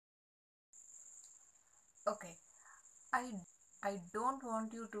Okay, I I don't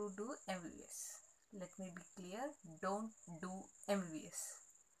want you to do MBBS. Let me be clear, don't do MBBS.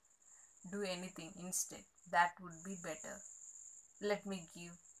 Do anything instead. That would be better. Let me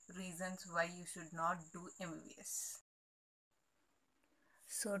give reasons why you should not do MBBS.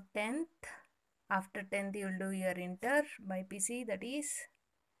 So 10th, after 10th you will do your inter by PC, that is,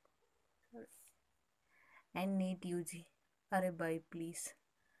 and NEET UG. Arre bhai, please.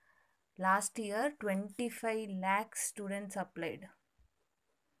 Last year 25 lakh students applied.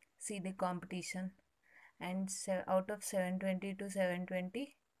 See the competition, and out of 720 to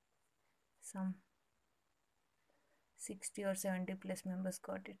 720, some 60 or 70 plus members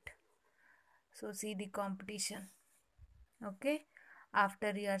got it. So see the competition. Okay,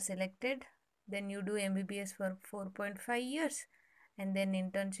 after you are selected, then you do MBBS for 4.5 years and then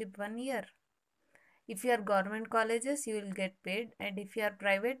internship 1 year. If you are government colleges, you will get paid, and if you are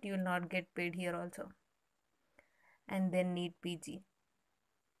private, you will not get paid here also. And then NEET PG.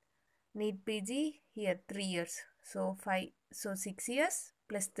 NEET PG here 3 years. So 6 years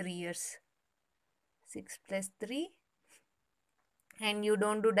plus 3 years. 6 plus 3, and you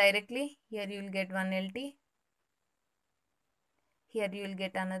don't do directly. Here you will get one LT. Here you will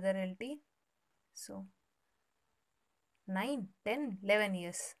get another LT. So 9, 10, 11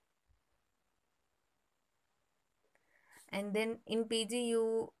 years. And then in PG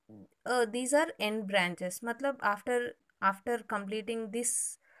you these are end branches. Matlab after completing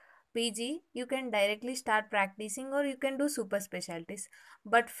this PG, you can directly start practicing or you can do super specialties.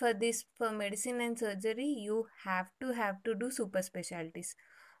 But for medicine and surgery, you have to do super specialties.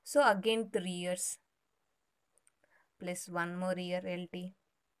 So again 3 years plus one more year LT.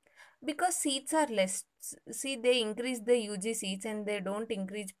 Because seats are less. See, they increase the UG seats and they don't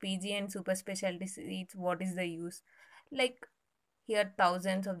increase PG and super specialty seats. What is the use? Like here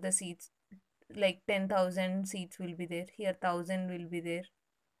thousands of the seats, like 10,000 seats will be there. Here 1,000 will be there.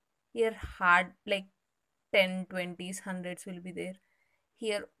 Here hard like 10, 20s, hundreds will be there.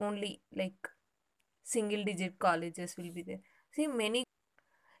 Here only like single digit colleges will be there. See, many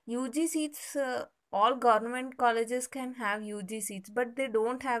UG seats, all government colleges can have UG seats, but they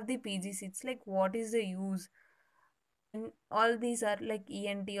don't have the PG seats. Like, what is the use? And all these are like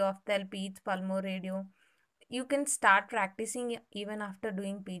ENT, ophthalm, peds, pulmo, radio. You can start practicing even after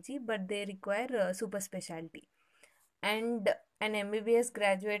doing PG, but they require super specialty. And an MBBS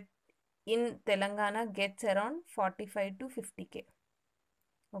graduate in Telangana gets around 45 to 50K.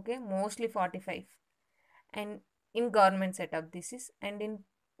 Okay, mostly 45. And in government setup, this is, and in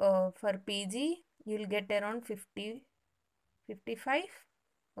for PG, you'll get around 50, 55.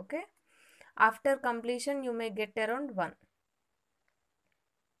 Okay, after completion, you may get around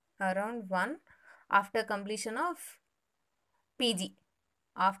one after completion of PG,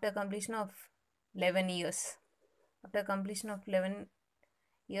 after completion of 11 years. After completion of 11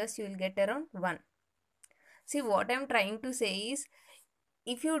 years, you will get around 1. See, what I'm trying to say is,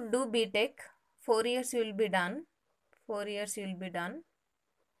 if you do BTech, 4 years you will be done. 4 years you will be done.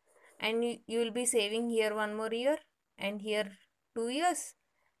 And you will be saving here 1 more year, and here 2 years,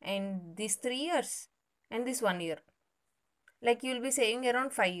 and this 3 years, and this 1 year. Like, you will be saving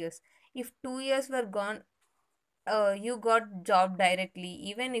around 5 years. If 2 years were gone, you got job directly.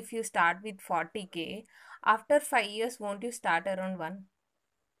 Even if you start with 40K, after 5 years, won't you start around 1?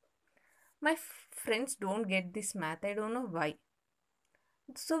 My friends don't get this math. I don't know why.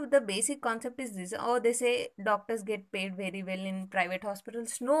 So the basic concept is this. Oh, they say doctors get paid very well in private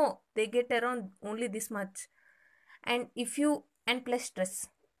hospitals. No, they get around only this much. And plus stress,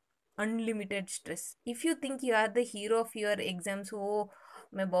 unlimited stress. If you think you are the hero of your exams, oh,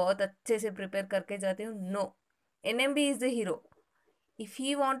 मैं बहुत अच्छे से prepare करके जाती हूँ. No, NMB is the hero. If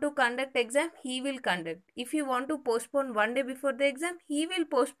he want to conduct exam, he will conduct. If you want to postpone one day before the exam, he will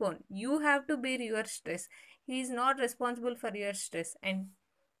postpone. You have to bear your stress. He is not responsible for your stress, and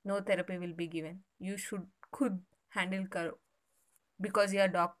no therapy will be given. You should could handle karo because you are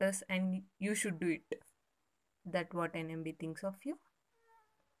doctors and you should do it. That what NMB thinks of you.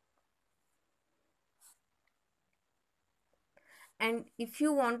 And if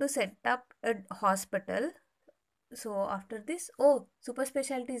you want to set up a hospital, so after this, oh, super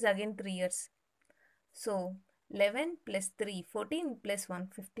specialty is again 3 years. So 11 plus 3, 14 plus 1,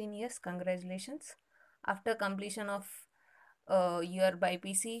 15 years. Congratulations. After completion of your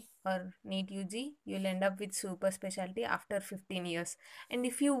BPC or NEET UG, you'll end up with super specialty after 15 years. And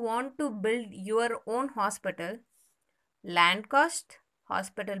if you want to build your own hospital, land cost,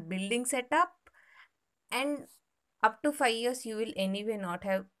 hospital building setup, and up to 5 years, you will anyway not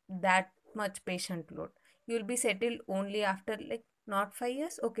have that much patient load. You will be settled only after like not 5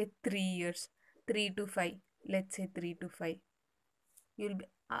 years, okay, 3 years. 3 to 5. Let's say 3 to 5. You'll be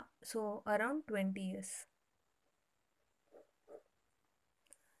so around 20 years.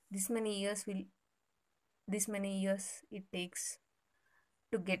 This many years will this many years it takes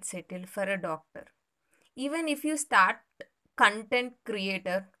to get settled for a doctor. Even if you start content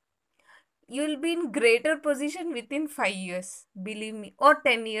creator, you'll be in greater position within 5 years, believe me, or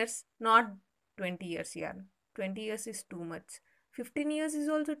 10 years, not 20 years. Yeah, 20 years is too much. 15 years is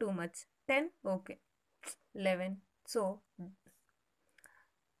also too much. 10, okay. 11. So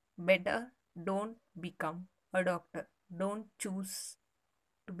better don't become a doctor, don't choose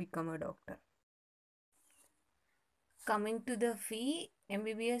to become a doctor. Coming to the fee,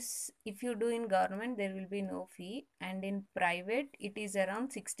 MBBS, if you do in government there will be no fee, and in private it is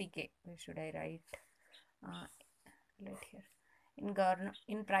around 60K. Where should I write? uh, right here.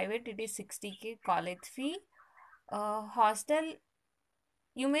 In private it is 60K college fee. Hostel,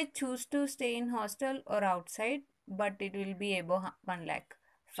 you may choose to stay in hostel or outside, but it will be above 1 lakh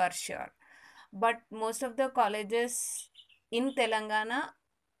for sure. But most of the colleges in Telangana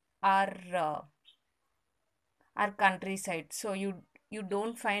are countryside, so you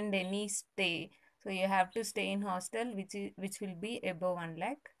don't find any stay, so you have to stay in hostel, which will be above 1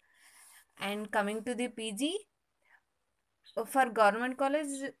 lakh. And coming to the PG, for government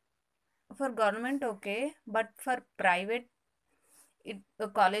college, for government okay, but for private, a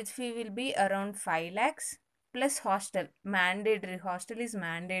college fee will be around 5 lakhs plus hostel, mandatory, hostel is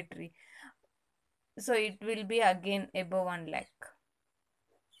mandatory, so it will be again above 1 lakh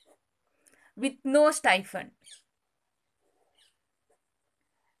with no stipend.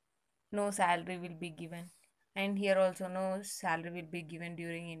 No salary will be given, and here also no salary will be given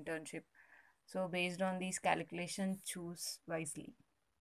during internship. So based on these calculations, choose wisely.